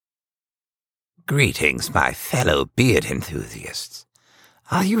Greetings, my fellow beard enthusiasts.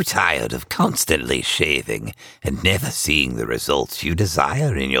 Are you tired of constantly shaving and never seeing the results you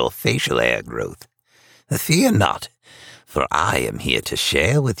desire in your facial hair growth? Fear not, for I am here to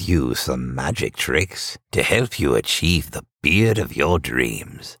share with you some magic tricks to help you achieve the beard of your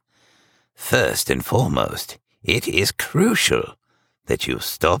dreams. First and foremost, it is crucial that you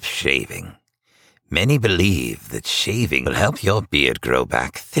stop shaving. Many believe that shaving will help your beard grow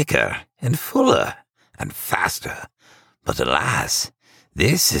back thicker and fuller and faster, but alas,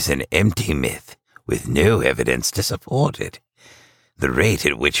 this is an empty myth with no evidence to support it. The rate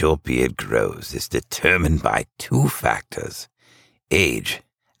at which your beard grows is determined by two factors: age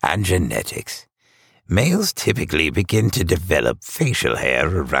and genetics. Males typically begin to develop facial hair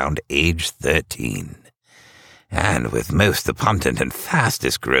around age 13. And with most abundant and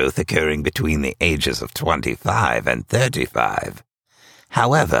fastest growth occurring between the ages of 25 and 35.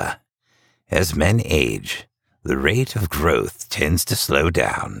 However, as men age, the rate of growth tends to slow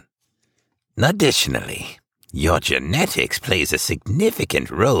down. Additionally, your genetics plays a significant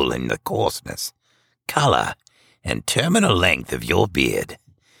role in the coarseness, color, and terminal length of your beard,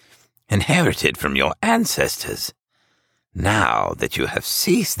 inherited from your ancestors. Now that you have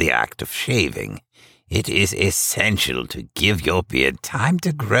ceased the act of shaving, it is essential to give your beard time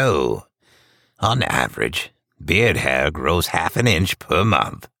to grow. On average, beard hair grows half an inch per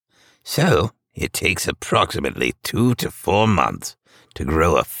month, so it takes approximately 2 to 4 months to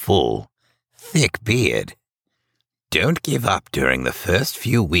grow a full, thick beard. Don't give up during the first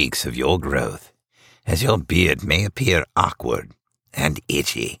few weeks of your growth, as your beard may appear awkward and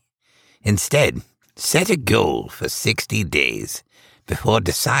itchy. Instead, set a goal for 60 days before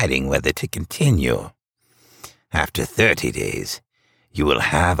deciding whether to continue. After 30 days, you will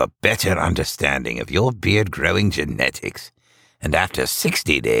have a better understanding of your beard growing genetics, and after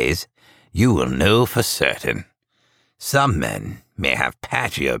 60 days, you will know for certain. Some men may have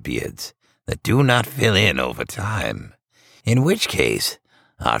patchier beards that do not fill in over time, in which case,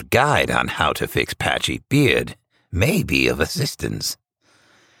 our guide on how to fix patchy beard may be of assistance.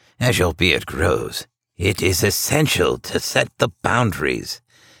 As your beard grows, it is essential to set the boundaries,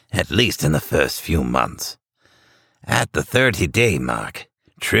 at least in the first few months. At the 30-day mark,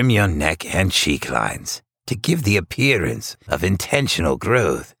 trim your neck and cheek lines to give the appearance of intentional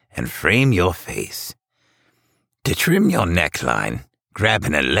growth and frame your face. To trim your neckline, grab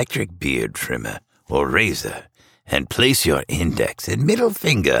an electric beard trimmer or razor and place your index and middle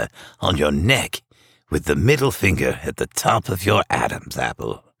finger on your neck with the middle finger at the top of your Adam's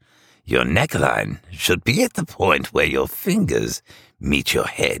apple. Your neckline should be at the point where your fingers meet your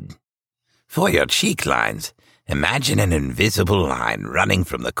head. For your cheek lines, imagine an invisible line running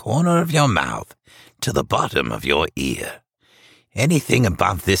from the corner of your mouth to the bottom of your ear. Anything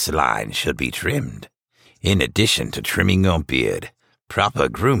above this line should be trimmed. In addition to trimming your beard, proper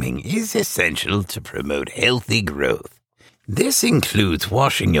grooming is essential to promote healthy growth. This includes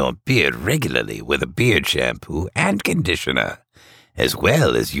washing your beard regularly with a beard shampoo and conditioner, as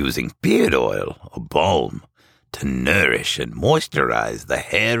well as using beard oil or balm to nourish and moisturize the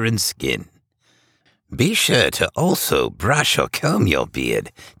hair and skin. Be sure to also brush or comb your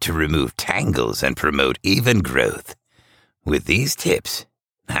beard to remove tangles and promote even growth. With these tips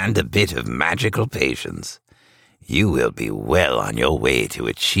and a bit of magical patience, you will be well on your way to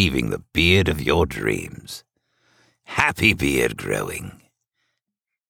achieving the beard of your dreams. Happy beard growing.